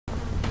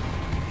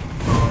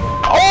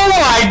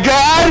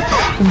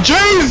God!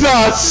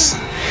 Jesus!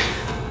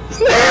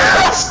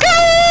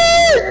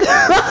 Scared!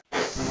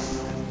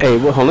 Hey,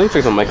 well, hold on, let me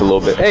fix my mic a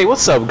little bit. Hey,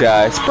 what's up,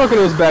 guys?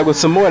 Sparkle's back with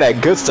some more of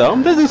that good stuff.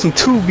 I'm gonna do some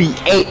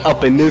 2v8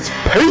 up in this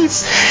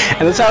piece,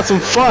 and let's have some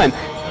fun.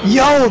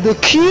 Yo, the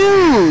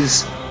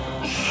cues!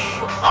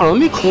 Hold on,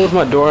 let me close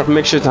my door and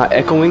make sure it's not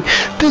echoing.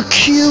 The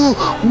queue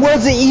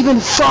wasn't even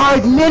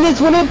 5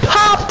 minutes when it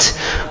popped!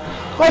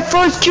 My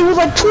first queue was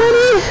like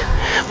 20!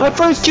 My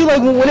first queue,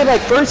 like, when it like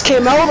first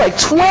came out, was like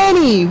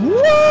 20!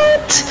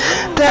 What?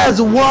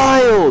 That's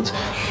wild!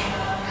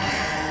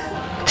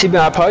 See,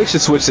 man, I probably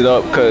should switch it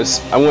up because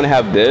I want to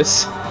have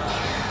this,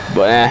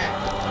 but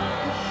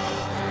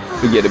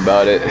forget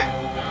about it.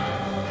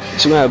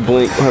 So I'm gonna have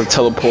Blink, we'll have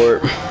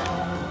Teleport.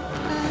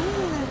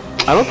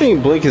 I don't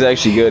think Blink is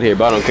actually good here,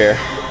 but I don't care.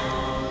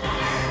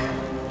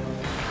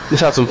 Let's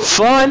have some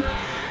fun.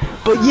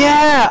 But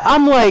yeah,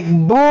 I'm like,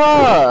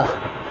 bruh,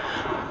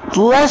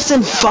 less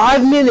than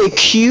 5 minute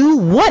queue?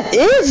 What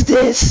is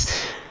this?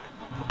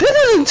 This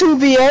isn't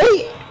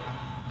 2v8.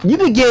 You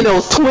been getting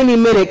those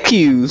 20-minute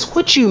queues.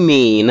 What you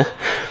mean?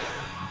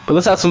 But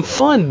let's have some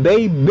fun,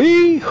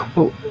 baby.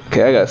 Oh,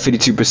 okay, I got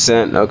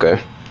 52%. Okay.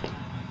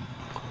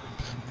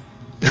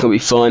 It's gonna be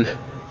fun.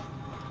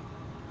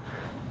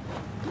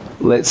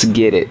 Let's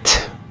get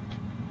it.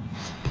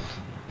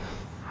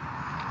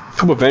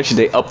 Hope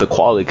eventually they up the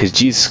quality, cause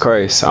Jesus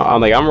Christ,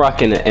 I'm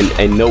rocking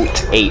a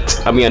Note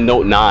 8. I mean a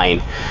Note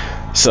 9.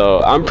 So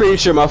I'm pretty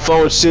sure my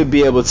phone should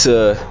be able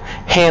to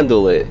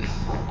handle it.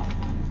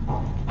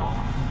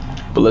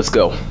 But let's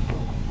go.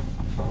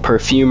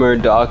 Perfumer,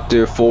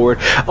 doctor, forward.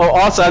 Oh,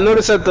 also I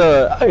noticed that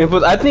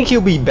I think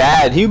he'll be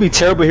bad. He'll be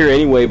terrible here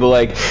anyway. But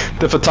like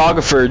the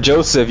photographer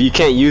Joseph, you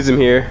can't use him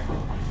here.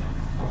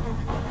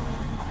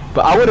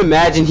 But I would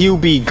imagine he'll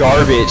be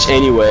garbage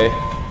anyway.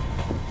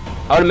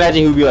 I would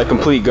imagine he'll be like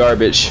complete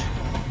garbage.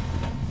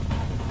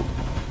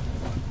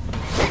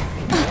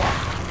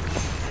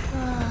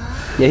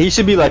 Yeah, he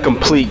should be like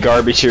complete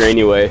garbage here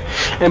anyway.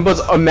 And but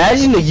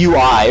imagine the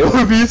UI. It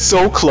would be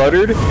so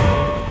cluttered.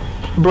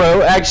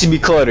 Bro, actually be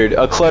cluttered.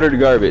 A cluttered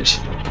garbage.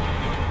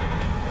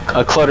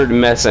 A cluttered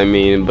mess, I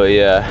mean, but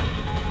yeah.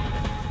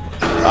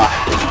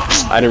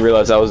 Ah, I didn't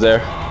realize I was there.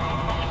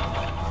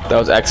 That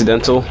was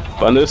accidental.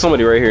 But I know there's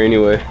somebody right here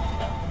anyway.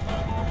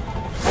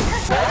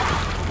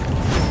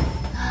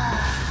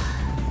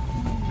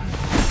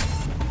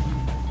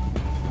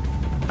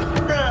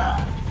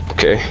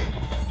 Okay.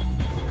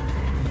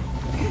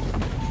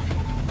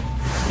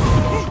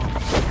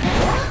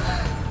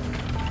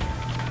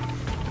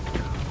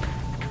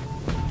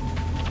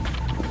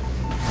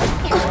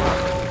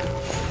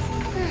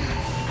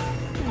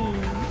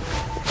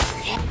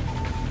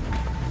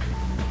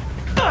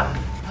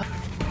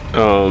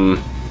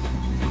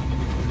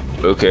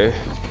 Okay.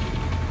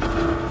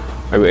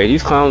 Are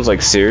these clowns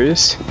like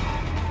serious?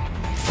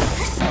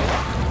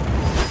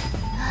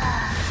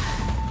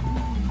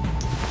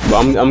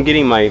 Well, I'm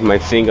getting my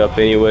thing up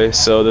anyway,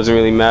 so it doesn't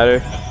really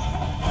matter.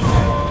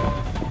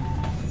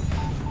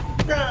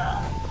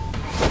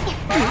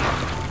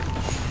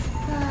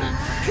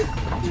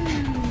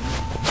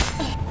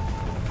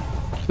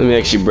 Let me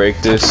actually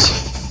break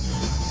this.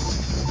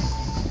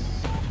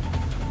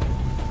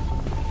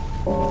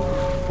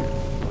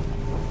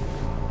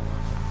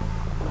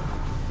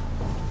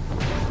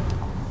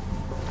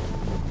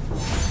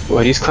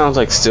 Wait, these clowns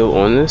like still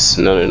on this?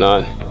 No, they're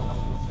not.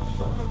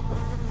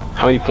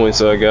 How many points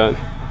do I got?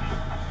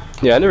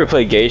 Yeah, I never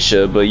played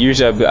Geisha, but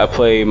usually I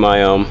play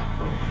my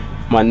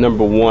my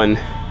number 1.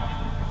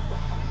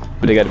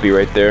 But they got to be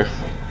right there.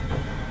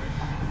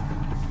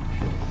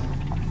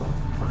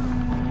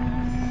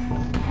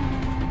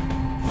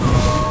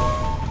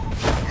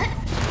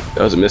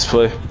 That was a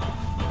misplay.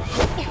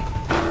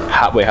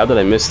 Wait, how did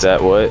I miss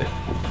that? What?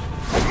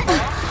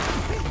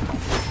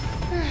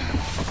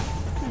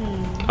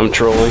 I'm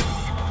trolling.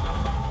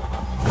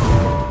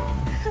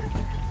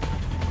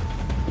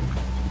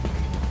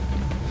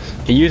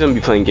 He usually don't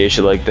be playing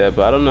Geisha like that,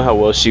 but I don't know how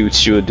well she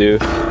would do.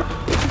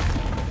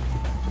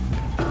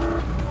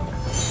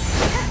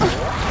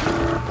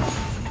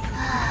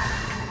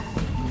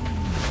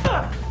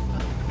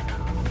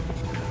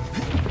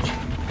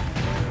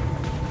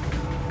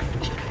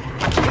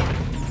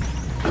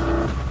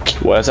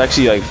 Well, it's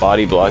actually like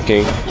body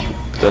blocking.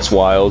 That's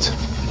wild.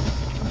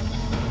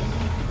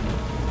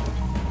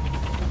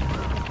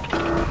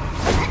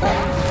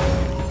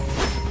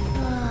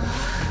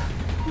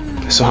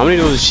 So how many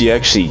of those did she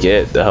actually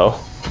get? The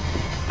hell?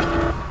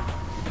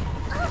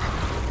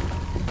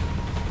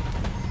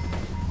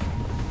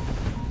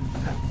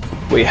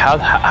 Wait,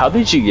 how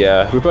did you?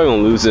 Yeah, we're probably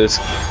gonna lose this.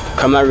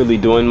 I'm not really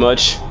doing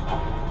much.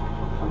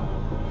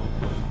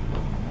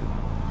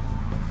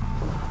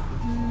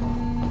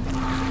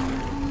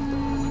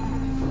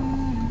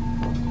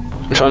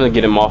 I'm trying to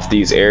get him off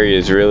these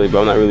areas really, but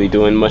I'm not really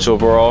doing much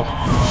overall.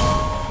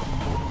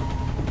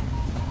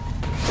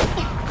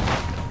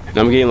 And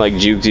I'm getting like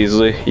juked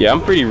easily. Yeah,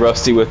 I'm pretty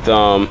rusty with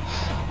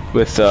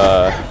what's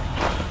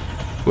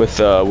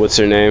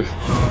her name?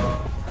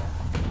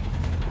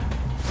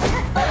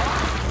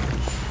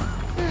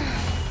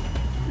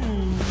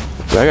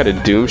 I got a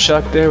doom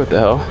shock there? What the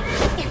hell?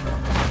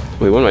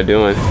 Wait, what am I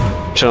doing?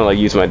 I'm trying to like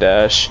use my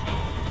dash.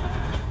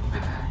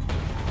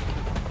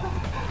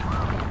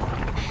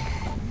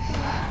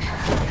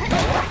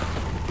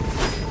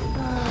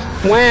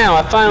 Wow,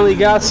 I finally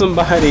got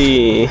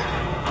somebody!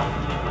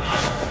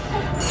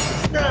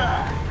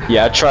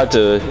 Yeah, I tried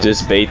to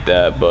just bait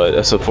that, but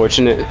that's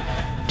unfortunate.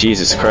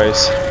 Jesus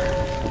Christ.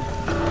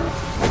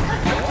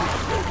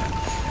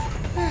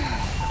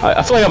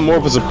 I feel like I'm more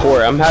of a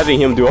support. I'm having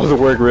him do all the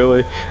work,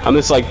 really. I'm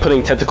just like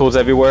putting tentacles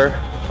everywhere.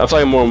 I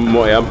feel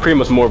like I'm pretty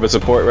much more of a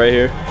support right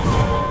here.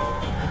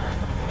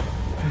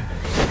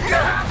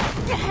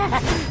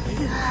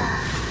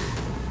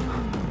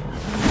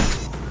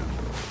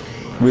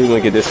 Really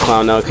want to get this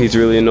clown out because he's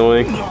really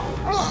annoying.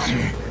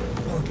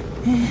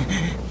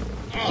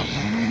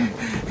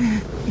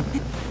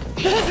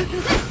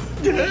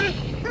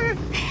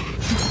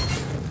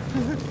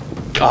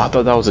 Oh, I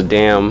thought that was a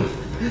dam.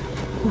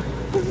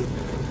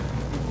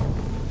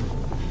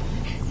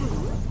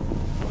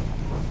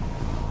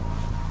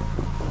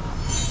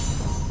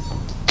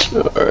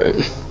 Alright.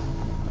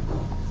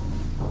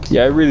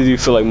 Yeah, I really do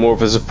feel like more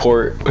of a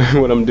support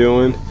what I'm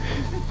doing,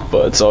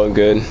 but it's all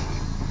good.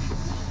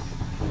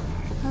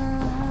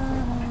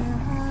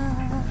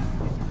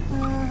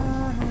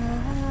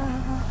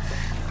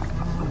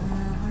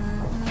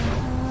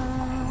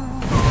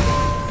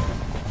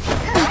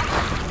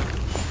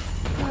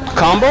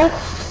 Combo?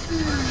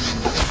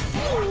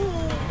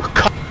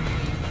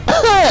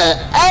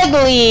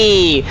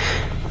 Ugly!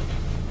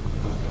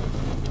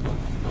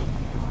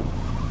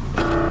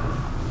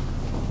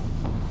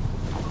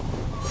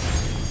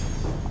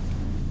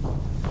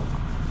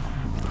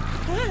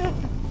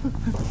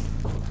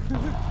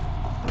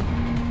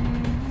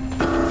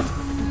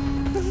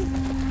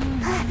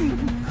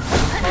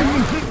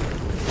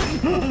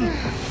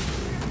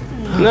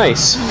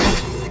 Nice.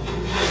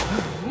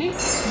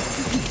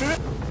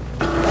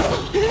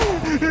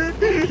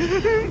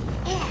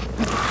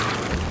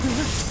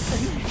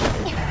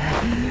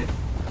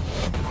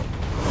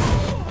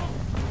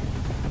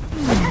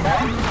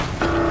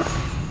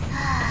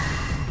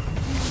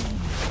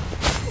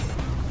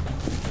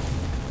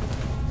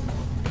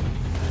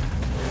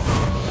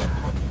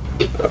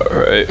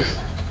 Alright.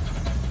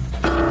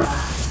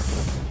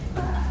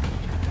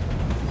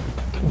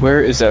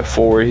 Where is that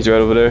forward? He's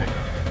right over there.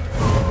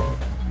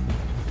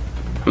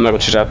 I'm not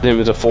gonna shoot after him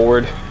as a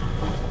forward.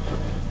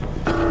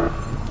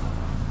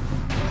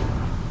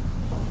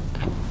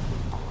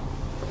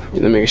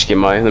 Let me just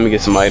let me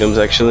get some items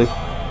actually.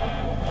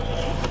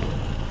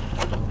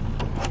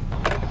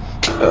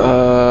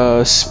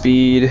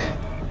 Speed,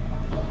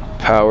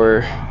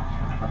 power.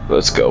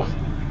 Let's go.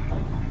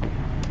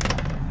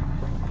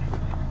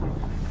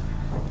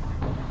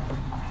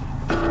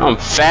 I'm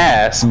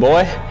fast,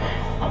 boy.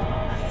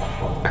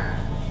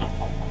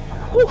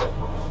 Whew.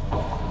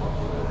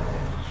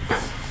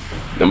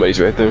 Nobody's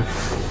right there.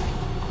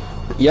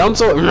 Yeah, I'm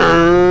so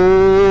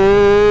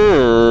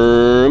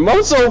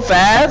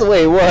fast.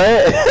 Wait,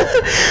 what?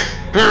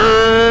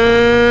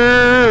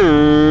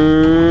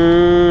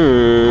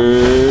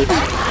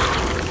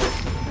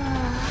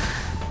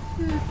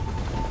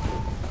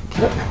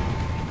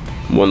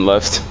 One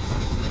left.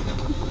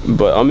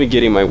 But I'm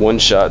getting my one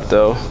shot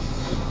though.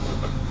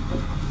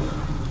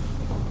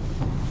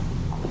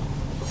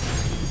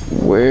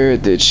 Where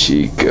did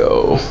she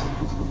go?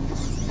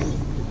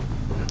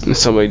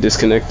 Somebody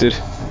disconnected.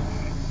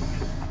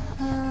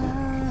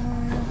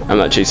 I'm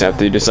not chasing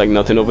after you, just like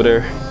nothing over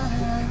there.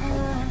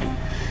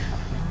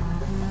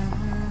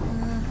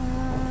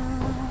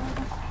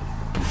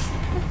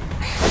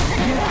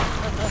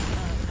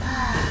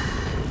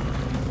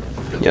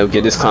 Yeah,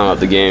 get this clown out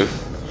the game.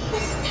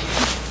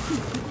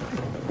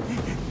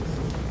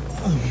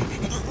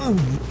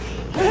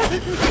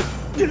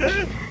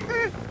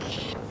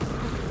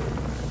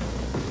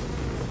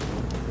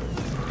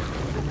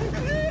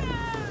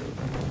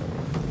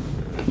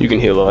 You can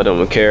heal, I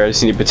don't care. I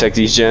just need to protect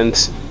these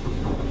gens.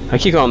 I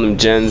keep calling them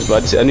gens,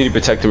 but I need to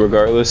protect them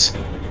regardless.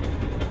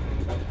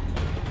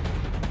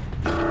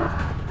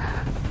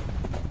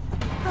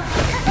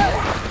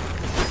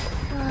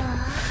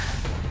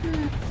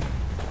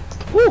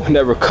 Woo,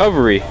 that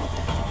recovery.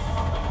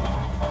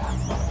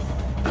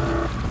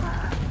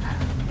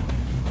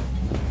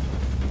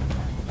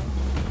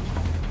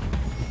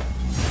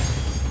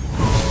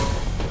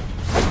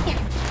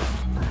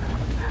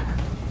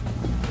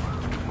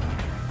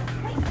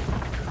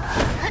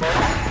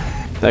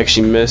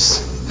 Actually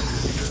missed.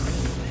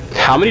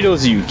 How many of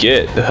those do you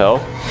get? The hell?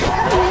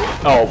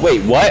 Oh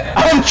wait, what?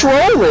 I'm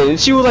trolling!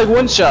 She was like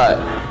one shot.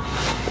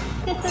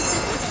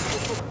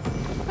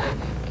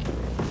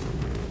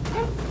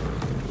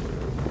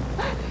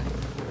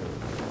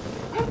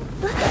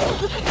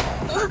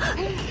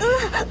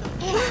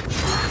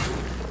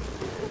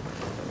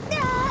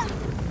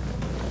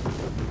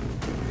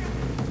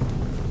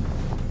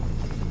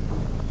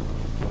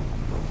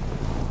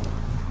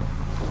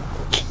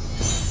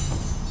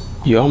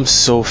 Yo, I'm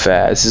so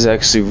fast. This is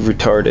actually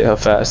retarded how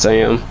fast I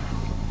am.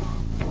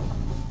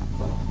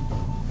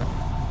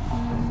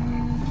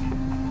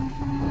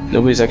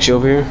 Nobody's actually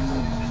over here.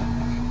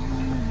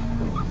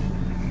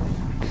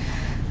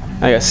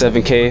 I got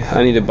 7K.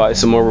 I need to buy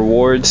some more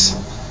rewards.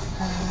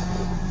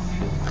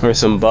 Or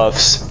some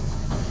buffs.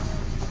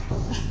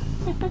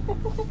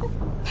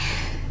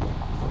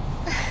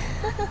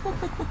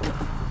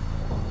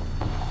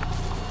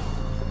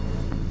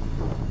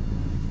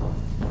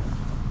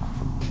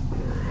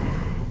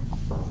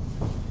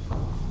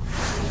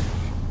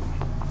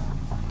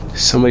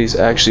 Somebody's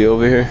actually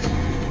over here.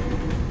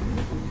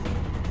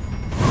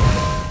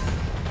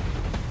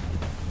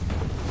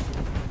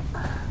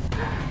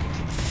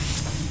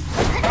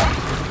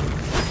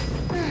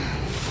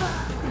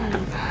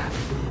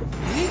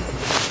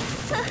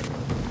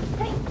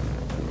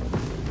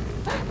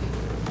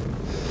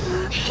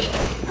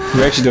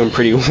 We're actually doing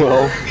pretty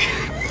well.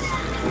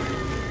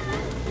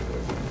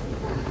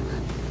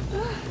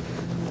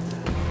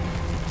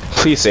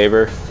 Please save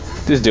her.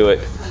 Just do it.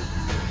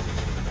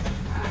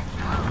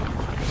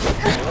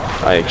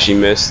 I actually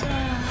missed.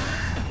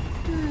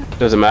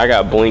 Doesn't matter, I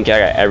got blink, I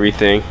got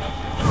everything.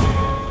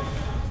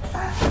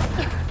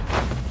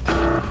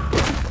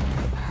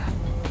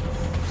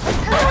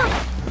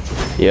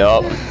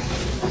 Yup.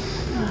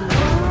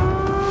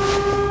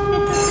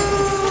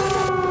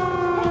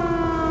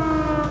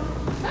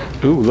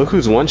 Ooh, look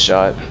who's one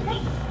shot.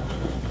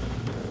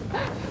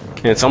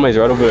 And somebody's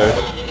right over there.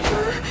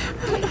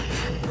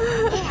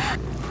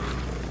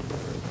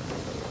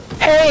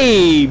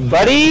 Hey,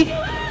 buddy!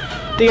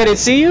 Think I didn't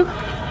see you?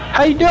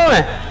 How you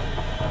doing?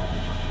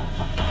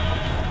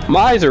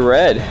 My eyes are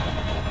red.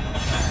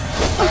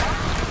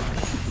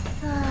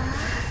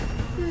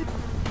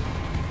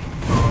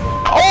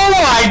 Oh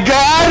my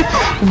god!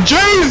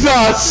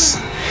 Jesus!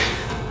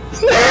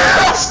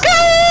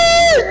 Scared!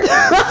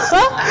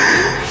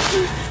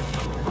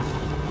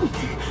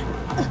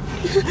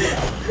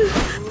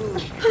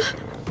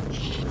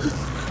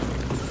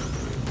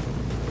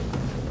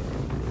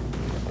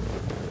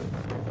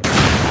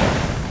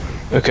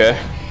 Okay.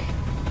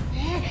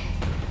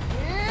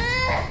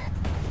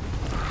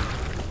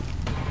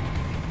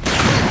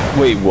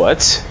 Wait,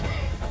 what?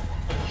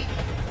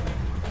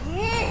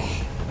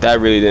 That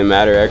really didn't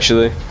matter,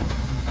 actually.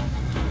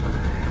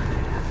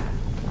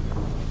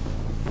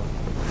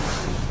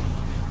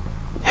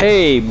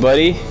 Hey,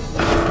 buddy.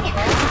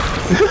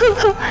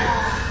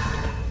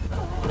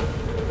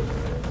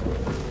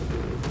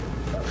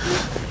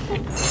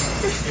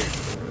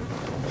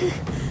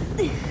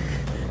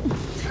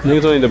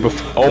 Niggas only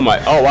the oh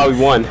my, oh wow, we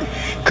won.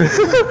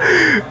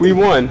 We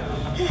won.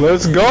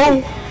 Let's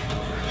go.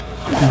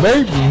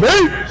 Baby.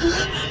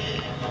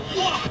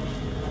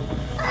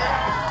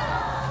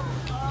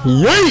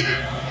 Yeet.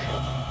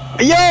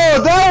 Yo,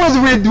 that was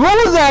weird.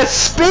 What was that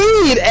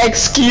speed?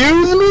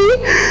 Excuse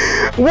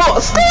me?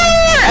 What?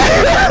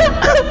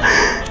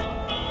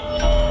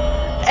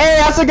 Hey,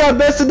 I still got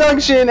best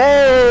seduction.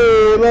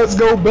 Hey, let's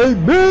go,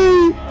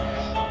 baby.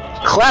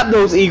 Clap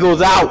those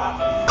eagles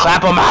out.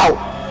 Clap them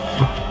out.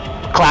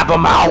 Clap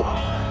them out.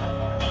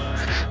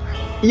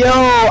 Yo,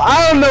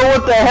 I don't know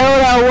what the hell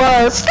that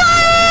was.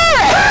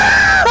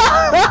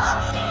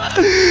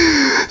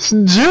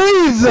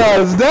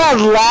 Jesus, that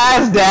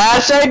last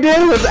dash I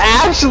did was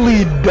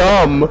actually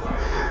dumb.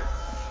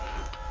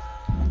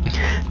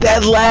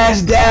 That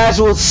last dash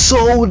was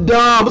so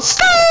dumb.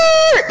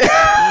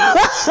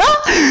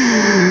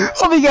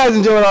 Hope you guys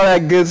enjoyed all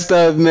that good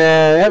stuff,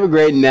 man. Have a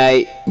great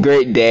night,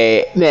 great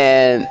day,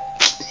 man.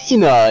 You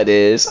know how it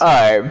is.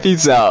 Alright,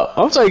 peace out.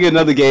 I'm trying to get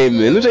another game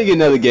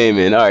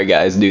in. Alright,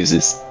 guys,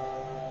 deuces.